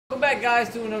back, guys,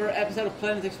 to another episode of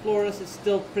Planet Explorers. It's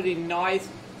still pretty night,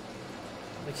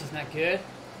 which is not good,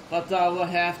 but we'll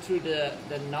have through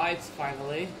the night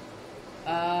finally.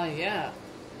 Yeah,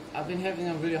 I've been having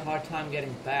a really hard time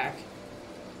getting back.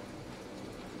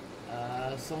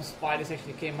 Some spiders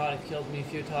actually came out and killed me a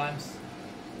few times.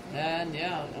 And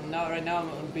yeah, right now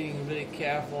I'm being really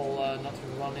careful not to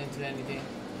run into anything.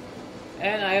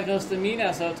 And I have no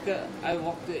stamina, so I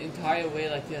walk the entire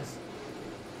way like this.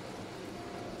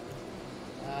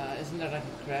 Isn't there like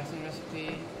a crafting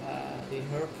recipe? The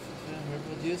herbal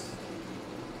juice.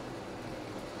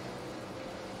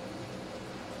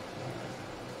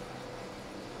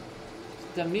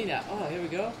 Stamina. Oh, here we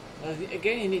go. Well,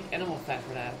 again, you need animal fat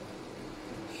for that.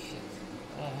 Shit.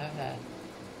 I don't have that.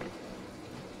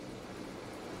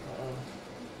 Uh-oh.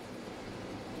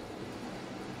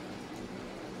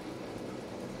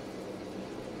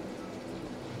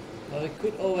 Well, we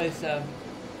could always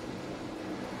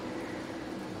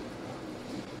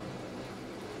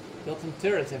build some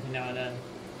turrets every now and then,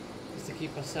 just to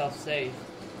keep ourselves safe.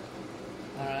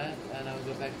 Alright, and now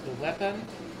we go back to the weapon.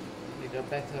 We go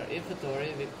back to our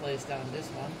inventory. We place down this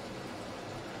one.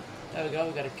 There we go.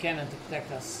 We got a cannon to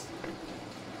protect us.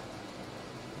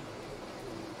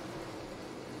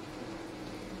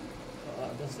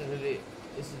 Is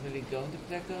it really going to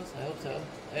protect us? I hope so.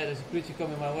 Yeah, there's a creature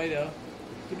coming my way though.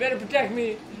 You better protect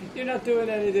me! You're not doing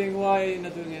anything. Why are you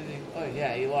not doing anything? Oh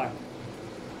yeah, you are.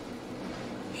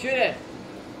 Shoot it!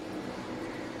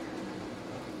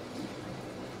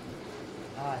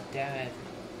 Ah, damn it.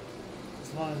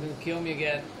 This one is gonna kill me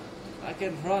again. I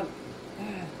can't run.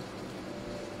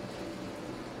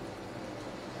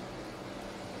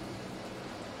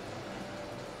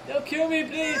 Don't kill me,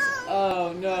 please!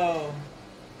 Oh no.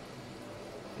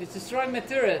 It's destroying my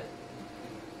turret.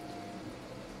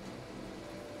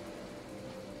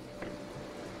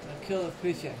 I'll kill the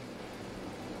creature.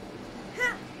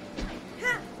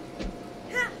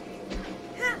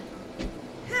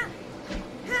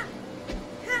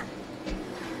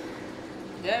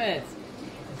 Damn it!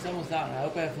 It's almost down. I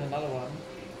hope I have another one.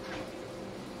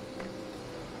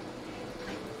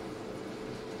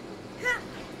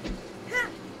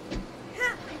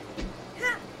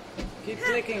 Keep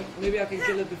clicking. Maybe I can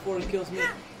kill it before it kills me.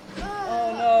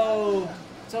 Oh no!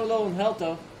 So low on health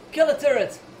though. Kill the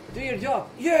turret! Do your job!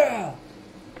 Yeah!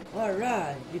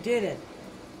 Alright, you did it.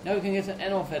 Now we can get some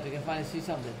animal fat. We can finally see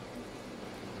something.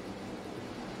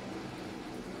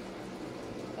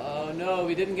 Oh no,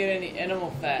 we didn't get any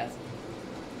animal fat.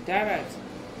 Damn it!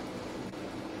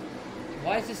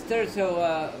 Why is this turret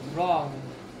so wrong?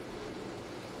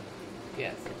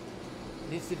 Yes.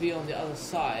 It needs to be on the other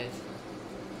side.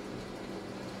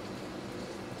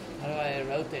 How do I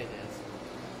rotate it?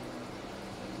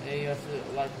 Maybe you have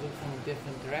to like look from a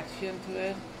different direction to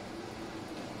it.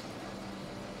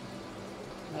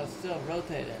 No, it's still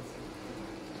rotated.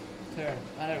 Turn.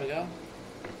 Ah, there we go.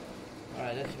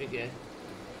 Alright, that should be good.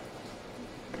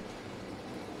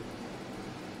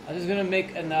 I'm just gonna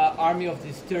make an army of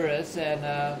these turrets, and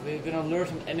we're gonna lure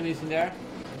some enemies in there,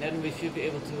 and then we should be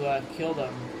able to kill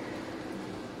them.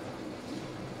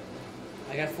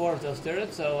 I got 4 of those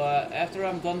turrets, so after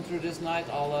I'm done through this night,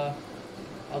 I'll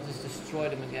just destroy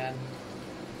them again.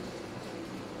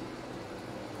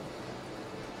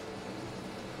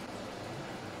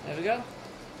 There we go.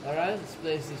 Alright, let's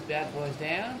place these bad boys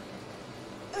down.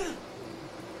 There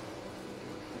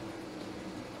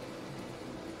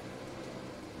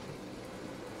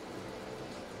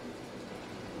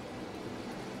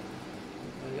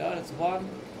we go, that's 1.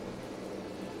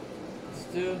 That's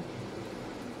 2.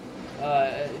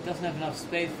 It doesn't have enough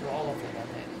space for all of them, I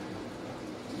think.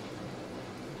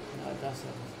 No, it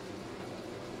doesn't.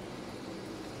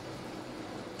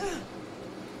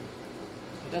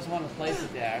 It doesn't want to place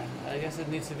it there. I guess it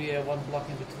needs to be a 1 block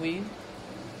in between.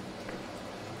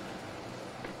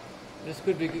 This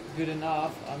could be good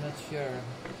enough, I'm not sure.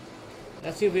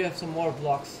 Let's see if we have some more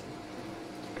blocks.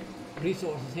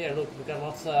 Resources here, look, we got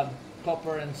lots of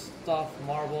copper and stuff,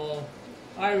 marble,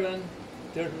 iron.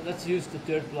 Dirt. Let's use the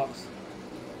dirt blocks.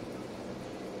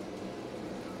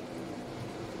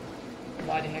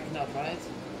 Why the heck not, right?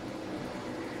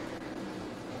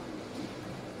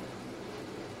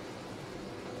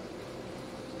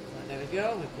 There we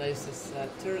go. We place this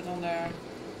turret on there.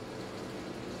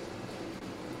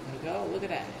 There we go. Look at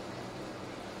that.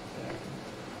 There.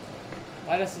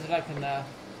 Why does it like a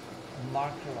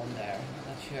marker on there? I'm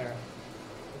not sure.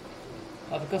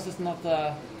 Oh, because it's not.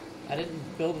 I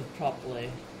didn't build it properly.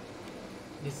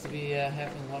 It needs to be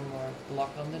having 1 more block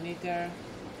underneath there.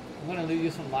 I'm gonna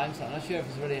use some limestone. I'm not sure if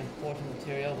it's really important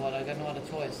material, but I got no other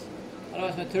choice.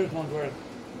 Otherwise my turret won't work.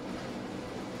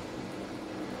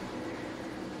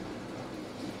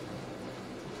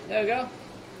 There we go.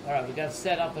 Alright, we got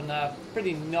set up a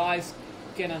pretty nice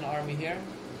cannon army here.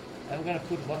 And we're gonna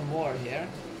put one more here.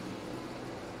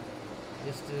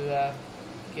 Just to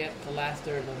get the last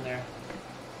third on there.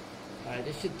 Alright,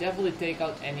 this should definitely take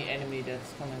out any enemy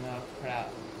that's coming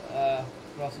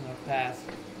crossing our path.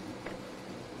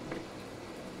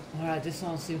 Alright, this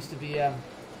one seems to be a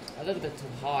little bit too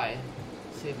high.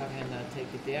 Let's see if I can take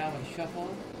it down and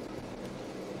shuffle.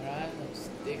 Alright, let's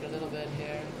dig a little bit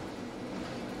here.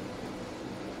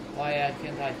 Why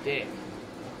can't I dig?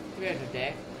 Come here to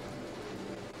dig.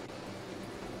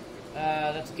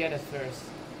 Let's get it first.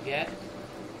 Get.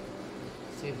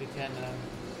 See if we can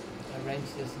arrange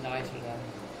this nicer then.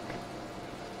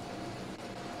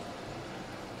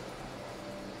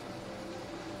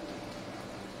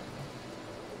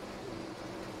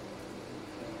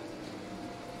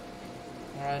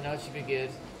 Alright, now it should be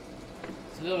good.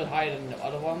 It's a little bit higher than the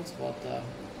other ones, but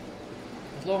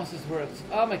as long as this works.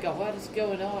 Oh my god, what is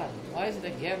going on? Why is it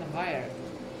again higher?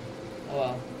 Oh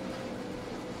well.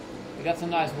 We got some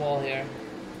nice wall here.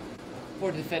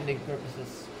 For defending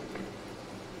purposes.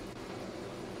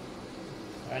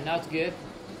 Alright, now it's good.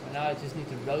 Now I just need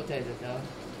to rotate it though.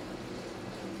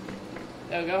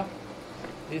 There we go.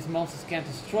 These monsters can't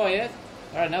destroy it.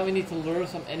 Alright, now we need to lure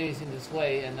some enemies in this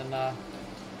way, and then I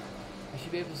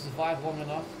should be able to survive long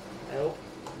enough. I hope.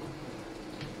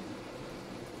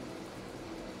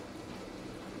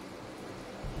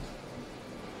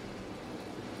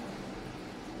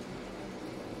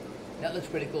 That looks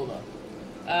pretty cool though.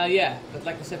 Yeah, but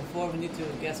like I said before, we need to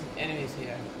get some enemies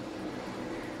here.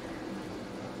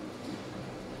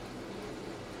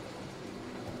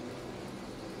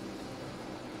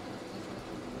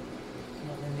 It's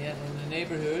not yet in the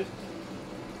neighborhood.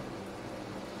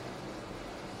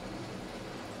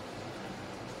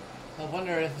 I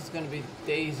wonder if it's going to be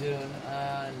day soon.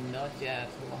 Not yet.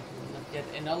 Well, not yet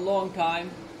in a long time.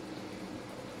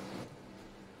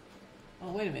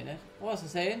 Oh, wait a minute. What was I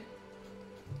saying?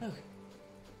 Look. It's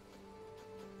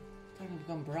starting to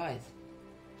become bright.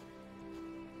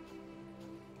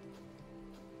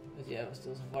 But yeah, we're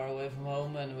still so far away from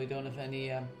home and we don't have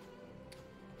anything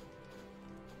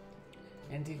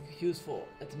useful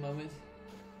at the moment.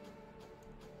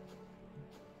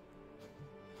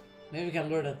 Maybe we can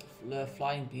lure that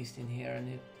flying beast in here and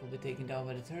it will be taken down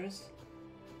by the turrets.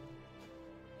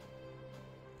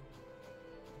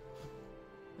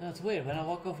 No, it's weird. When I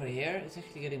walk over here, it's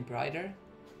actually getting brighter.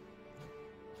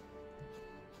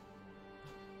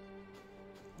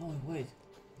 Oh, wait.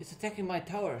 It's attacking my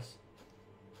towers.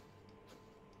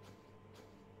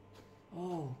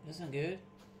 Oh, that's not good.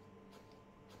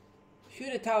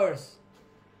 Shoot the towers.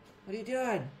 What are you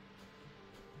doing?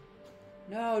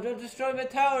 No, don't destroy my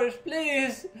towers,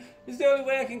 please! It's the only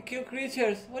way I can kill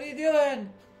creatures. What are you doing?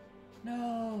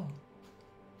 No.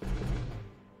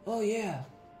 Oh yeah.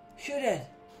 Shoot it.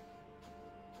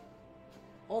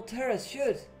 All turrets,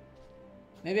 shoot.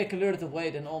 Maybe I can lure it away,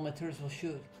 then all my turrets will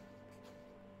shoot.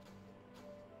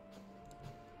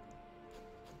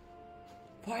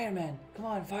 Fireman, come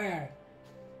on, fire.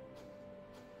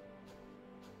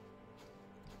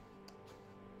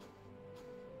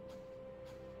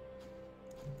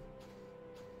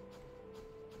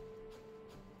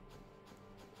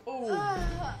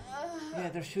 Oh! Yeah,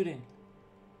 they're shooting.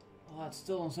 Oh, it's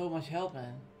still on so much health,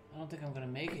 man. I don't think I'm gonna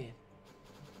make it.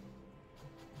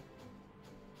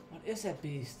 What is that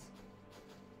beast?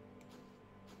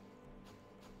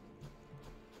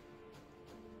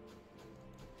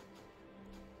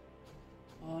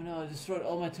 Oh no, it destroyed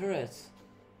all my turrets.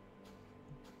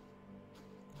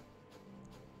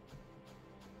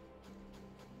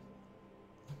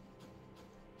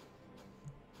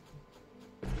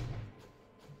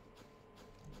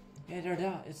 Yeah, they're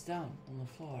down. It's down on the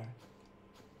floor.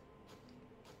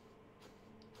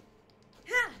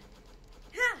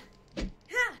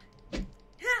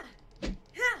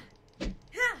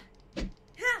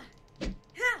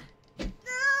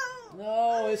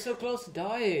 No, it's so close to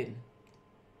dying.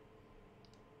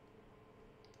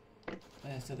 Oh,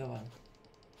 yeah, still got one.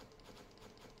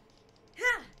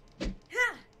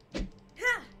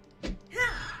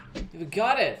 We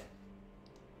got it!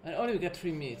 And only we got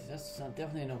 3 meat. That's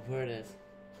definitely not worth it.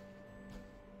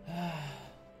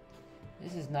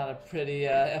 This is not a pretty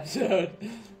episode.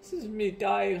 This is me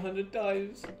dying 100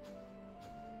 times.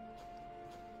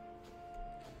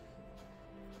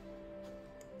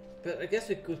 But I guess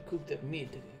we could cook that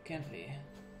meat, can't we?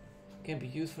 Can be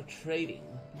used for trading.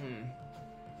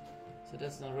 So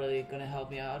that's not really gonna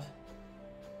help me out.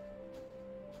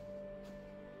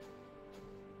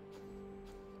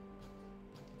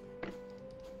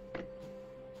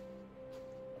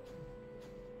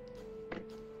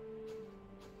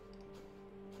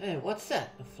 Hey, what's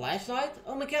that? A flashlight?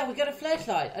 Oh my god, we got a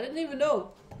flashlight! I didn't even know!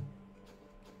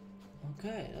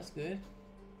 Okay, that's good.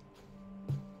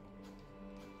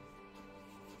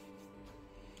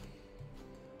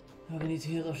 Oh, we need to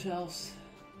heal ourselves.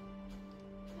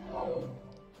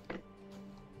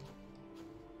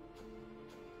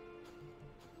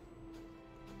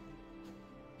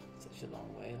 Such a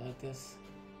long way like this.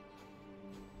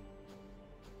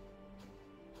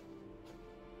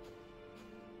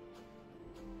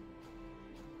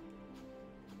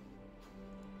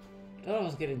 I thought I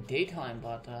was getting daytime,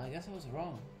 but I guess I was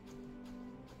wrong.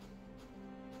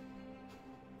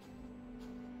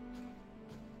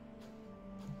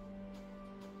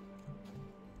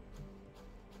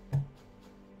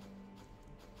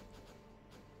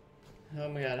 Oh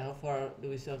my god, how far do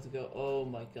we still have to go? Oh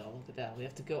my god, look at that. We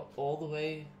have to go all the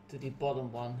way to the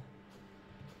bottom one.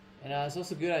 And it's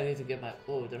also a good idea to get my...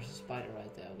 Oh, there's a spider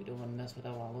right there. We don't want to mess with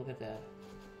that one. Look at that.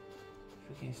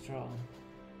 Freaking strong.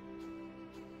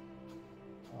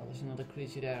 Oh, there's another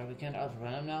creature there. We can't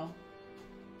outrun him now.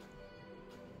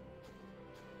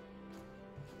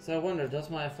 So I wonder, does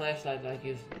my flashlight like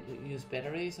use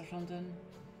batteries or something?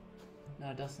 No,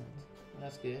 it doesn't. Well,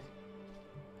 that's good.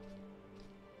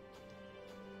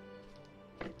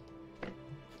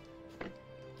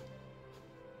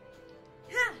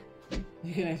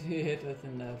 You can actually hit with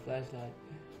a flashlight.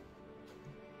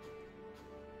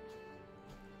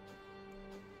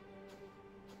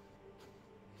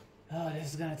 Oh, this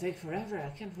is gonna take forever. I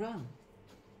can't run.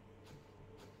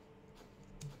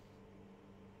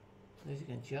 At least you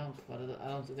can jump, but I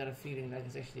don't got a feeling like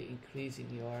it's actually increasing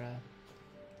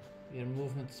your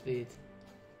movement speed.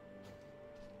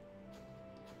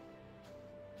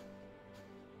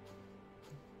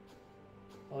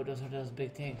 Oh, those are those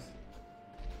big things.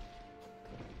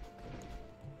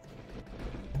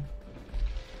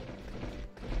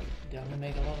 Definitely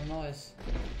make a lot of noise.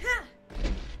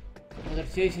 Oh, they're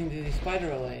chasing the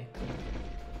spider away.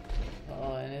 Uh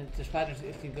oh, and the spider's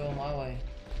actually going my way.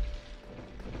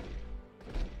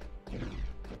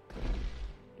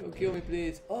 Don't kill me,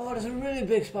 please. Oh, there's a really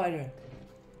big spider.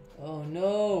 Oh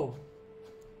no.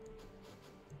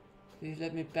 Please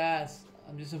let me pass.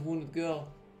 I'm just a wounded girl.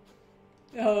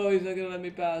 No, he's not gonna let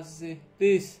me pass, is he?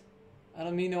 Please. I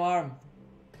don't mean no harm.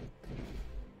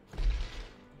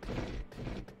 Oh,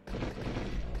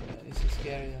 this is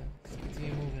scary. Let's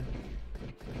continue moving.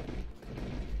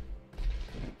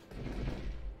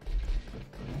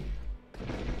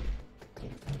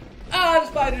 Ah, the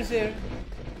spider's here.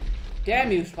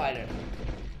 Damn you, spider.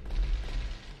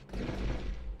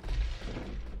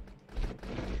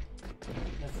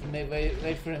 Let's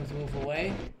wait for him to move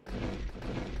away.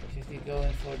 Just need to go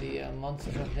in for the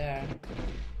monsters up there.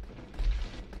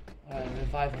 Alright,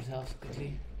 revive ourselves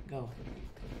quickly. Go.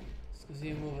 Let's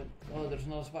continue moving. Oh, there's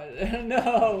no spider there.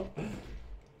 No!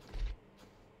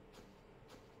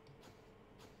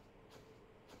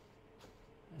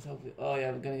 Let's hope we... Oh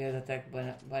yeah, we're gonna get attacked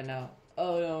by now.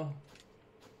 Oh no.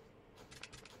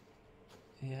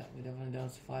 Yeah, we definitely don't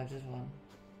survive this one.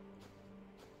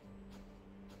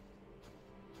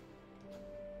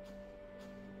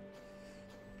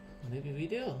 Maybe we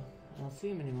do. I don't see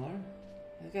him anymore.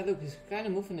 This guy, look, he's kind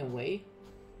of moving away.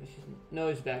 No,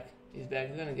 he's back. He's back.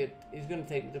 He's gonna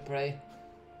take the prey.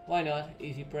 Why not?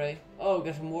 Easy prey. Oh, we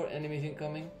got some more enemies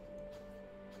incoming.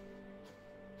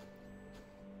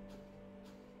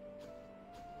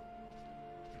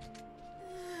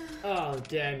 Oh,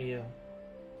 damn you.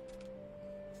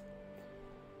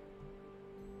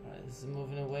 Alright, this is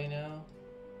moving away now.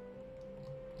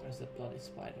 Where's the bloody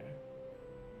spider?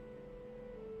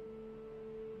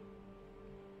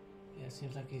 Yeah,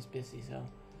 seems like he's busy, so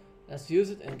let's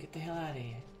use it and get the hell out of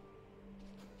here.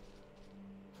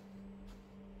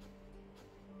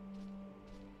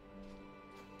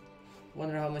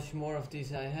 Wonder how much more of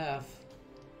these I have.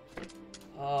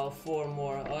 Oh, 4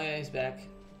 more. Oh yeah, he's back.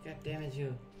 God damn it,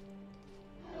 you.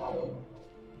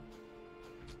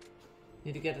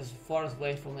 Need to get as far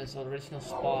away from his original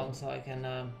spawn so I can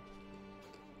at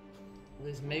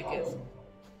least make it.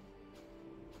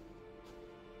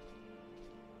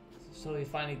 So he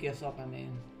finally gives up, I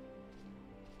mean.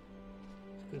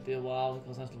 It could be a while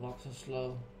because that voxel so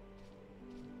slow.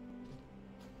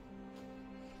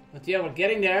 But yeah, we're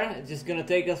getting there. It's just gonna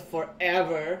take us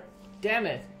forever. Damn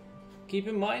it. Keep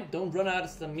in mind, don't run out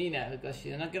of stamina because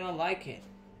you're not gonna like it.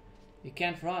 You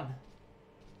can't run.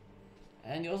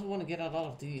 And you also want to get a lot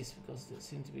of these because they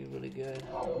seem to be really good.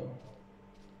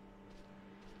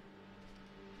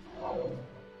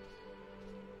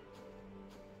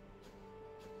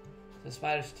 The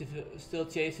spider's still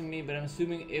chasing me, but I'm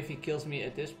assuming if he kills me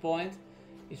at this point,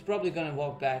 he's probably gonna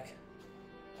walk back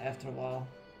after a while.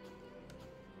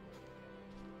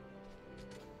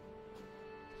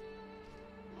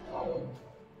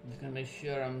 I'm just gonna make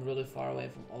sure I'm really far away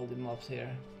from all the mobs here.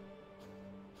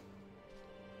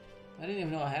 I didn't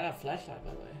even know I had a flashlight,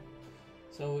 by the way.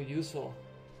 So useful.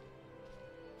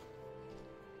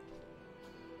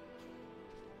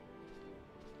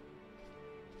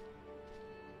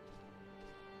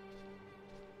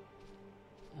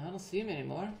 I don't see him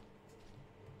anymore.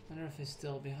 I wonder if he's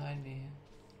still behind me.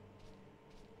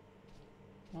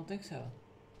 I don't think so.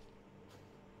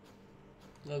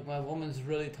 Look, my woman's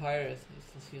really tired.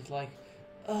 She's like,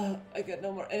 I got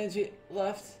no more energy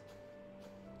left.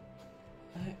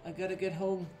 I gotta get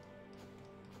home.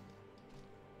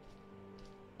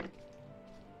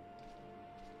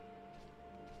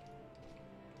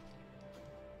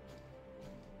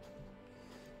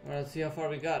 Alright, let's see how far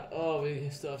we got. Oh, we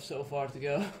still have so far to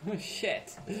go.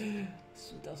 Shit.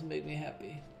 This doesn't make me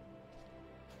happy.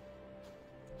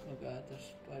 Oh god,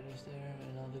 there's spiders there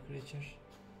and other creatures.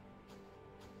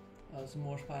 Oh, there's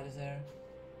more spiders there.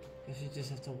 Guess you just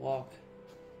have to walk.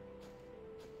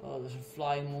 Oh, there's a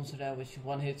flying monster there which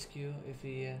one hits you if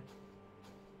he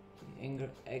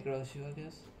aggroes you, I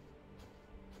guess.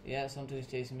 Yeah, something is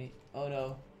chasing me. Oh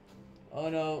no. Oh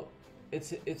no.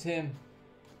 It's him.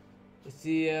 It's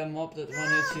the mob that one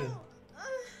hits you.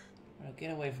 Alright,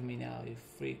 get away from me now, you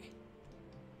freak.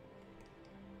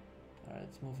 Alright,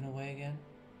 it's moving away again.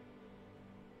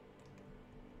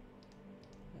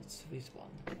 Let's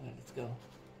respawn. Alright, let's go.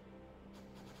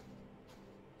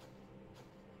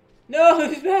 No,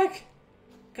 he's back!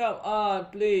 Come on,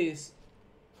 please.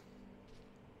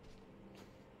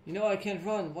 You know I can't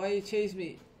run. Why you chase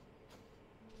me?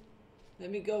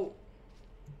 Let me go.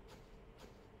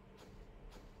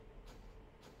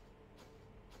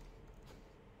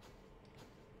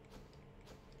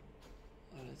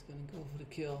 Alright, it's gonna go for the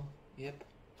kill. Yep.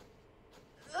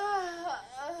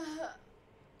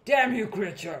 Damn you,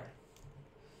 creature!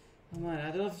 Oh man,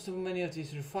 I don't have so many of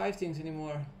these revive things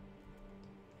anymore.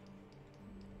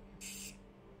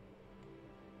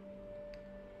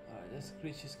 Alright, this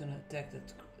creature's gonna attack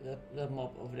that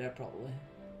mob over there probably.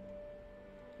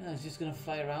 No, it's just gonna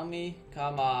fly around me.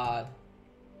 Come on.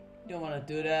 You don't wanna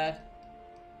do that.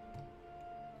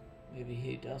 Maybe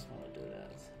he does wanna do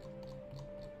that.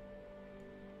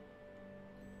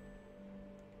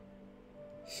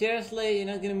 Seriously, you're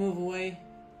not gonna move away?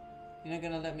 You're not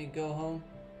gonna let me go home?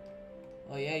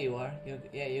 Oh yeah, you are.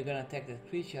 You're gonna attack that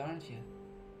creature, aren't you?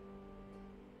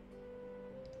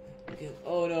 Because,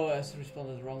 oh no, I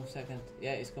responded the wrong second.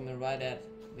 Yeah, he's coming right at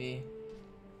me.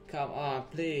 Come on,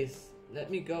 please.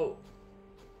 Let me go.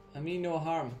 I mean no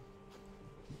harm.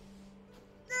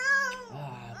 No!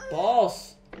 Ah,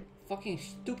 balls! Fucking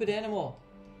stupid animal.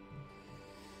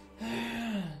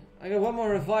 I got one more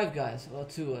revive, guys. Well,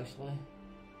 two actually.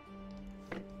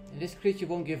 And this creature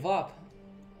won't give up.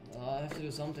 I have to do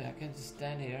something. I can't just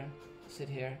stand here, sit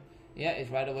here. Yeah,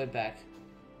 it's right away back.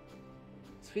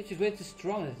 This creature's way too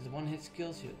strong that one hit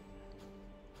kills you.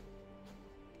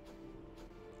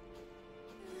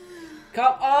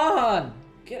 Come on!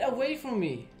 Get away from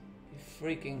me! You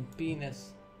freaking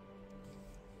penis.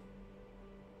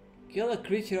 Kill the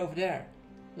creature over there.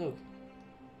 Look.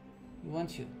 He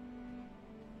wants you.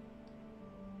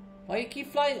 Why you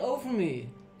keep flying over me?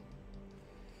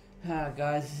 Ah,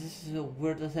 guys, this is the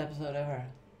weirdest episode ever.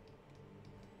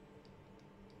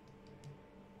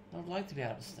 I don't like to be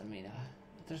out of stamina.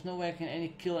 There's no way I can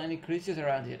kill any creatures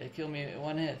around here. They kill me in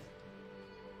one hit.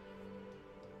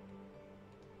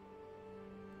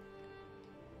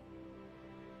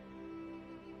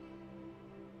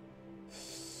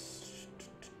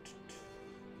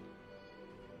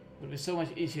 It would be so much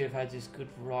easier if I just could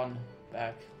run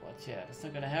back, but yeah, that's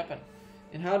not gonna happen.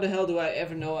 And how the hell do I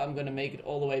ever know I'm gonna make it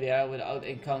all the way there without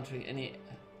encountering any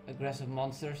aggressive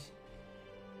monsters?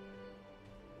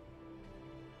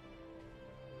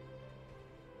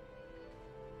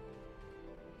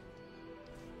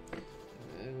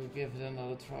 We'll give it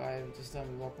another try. This time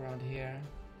we walk around here.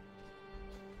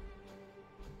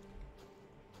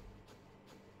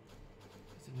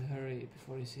 Have to hurry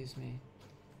before he sees me.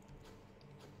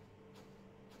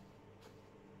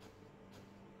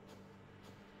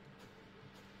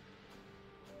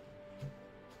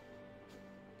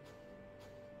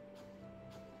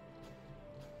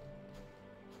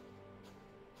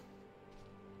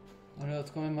 Oh no,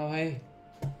 it's coming my way.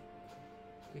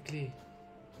 Quickly,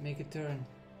 make a turn.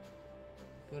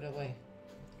 Go that way.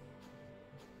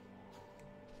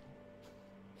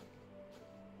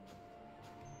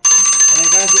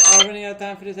 Alright guys, we are running out of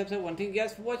time for this episode. Thank you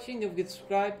guys for watching. Don't forget to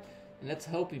subscribe. And let's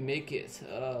hope we make it.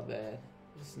 Oh man,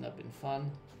 this has not been fun.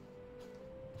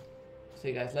 See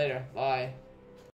you guys later. Bye.